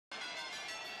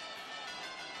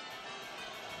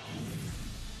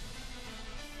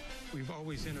We've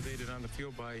always innovated on the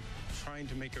field by trying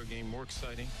to make our game more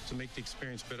exciting, to make the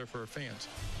experience better for our fans.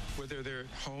 Whether they're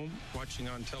at home watching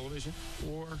on television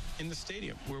or in the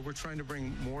stadium, where we're trying to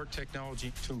bring more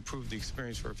technology to improve the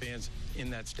experience for our fans in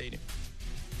that stadium.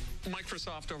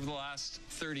 Microsoft over the last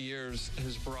 30 years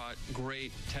has brought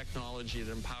great technology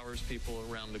that empowers people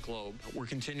around the globe. We're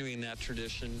continuing that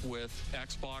tradition with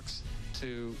Xbox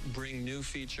to bring new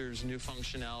features, new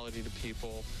functionality to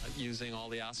people using all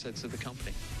the assets of the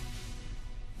company.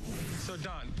 So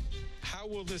Don, how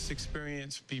will this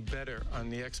experience be better on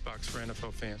the Xbox for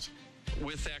NFL fans?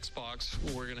 With Xbox,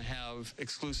 we're going to have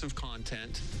exclusive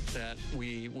content that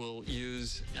we will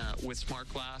use with Smart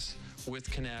Glass, with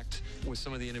Kinect, with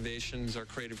some of the innovations our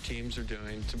creative teams are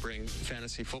doing to bring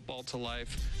fantasy football to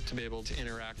life, to be able to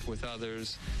interact with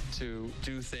others, to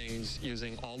do things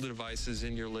using all the devices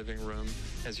in your living room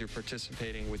as you're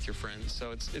participating with your friends.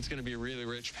 So it's going to be a really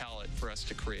rich palette for us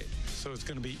to create. So it's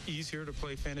going to be easier to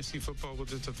play fantasy football with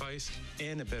this device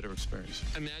and a better experience.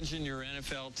 Imagine your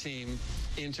NFL team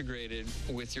integrated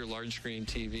with your large screen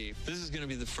TV. This is going to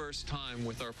be the first time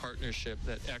with our partnership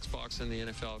that Xbox and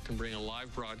the NFL can bring a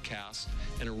live broadcast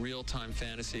and a real-time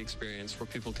fantasy experience where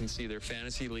people can see their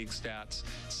fantasy league stats,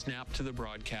 snap to the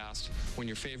broadcast. When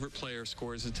your favorite player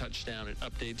scores a touchdown, it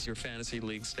updates your fantasy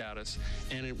league status,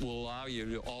 and it will allow you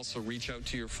to also reach out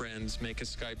to your friends, make a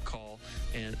Skype call,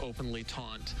 and openly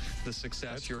taunt the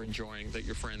success you're enjoying that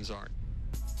your friends aren't.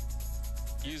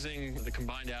 Using the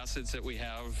combined assets that we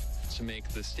have to make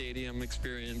the stadium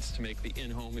experience, to make the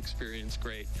in-home experience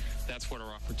great, that's what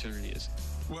our opportunity is.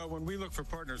 Well, when we look for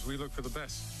partners, we look for the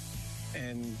best.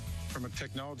 And from a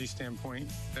technology standpoint,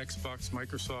 Xbox,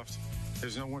 Microsoft,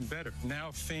 there's no one better.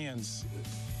 Now fans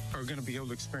are going to be able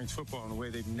to experience football in a way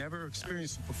they've never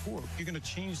experienced it before. You're going to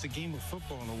change the game of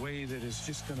football in a way that is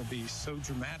just going to be so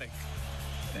dramatic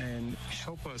and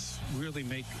help us really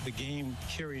make the game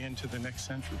carry into the next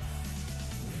century.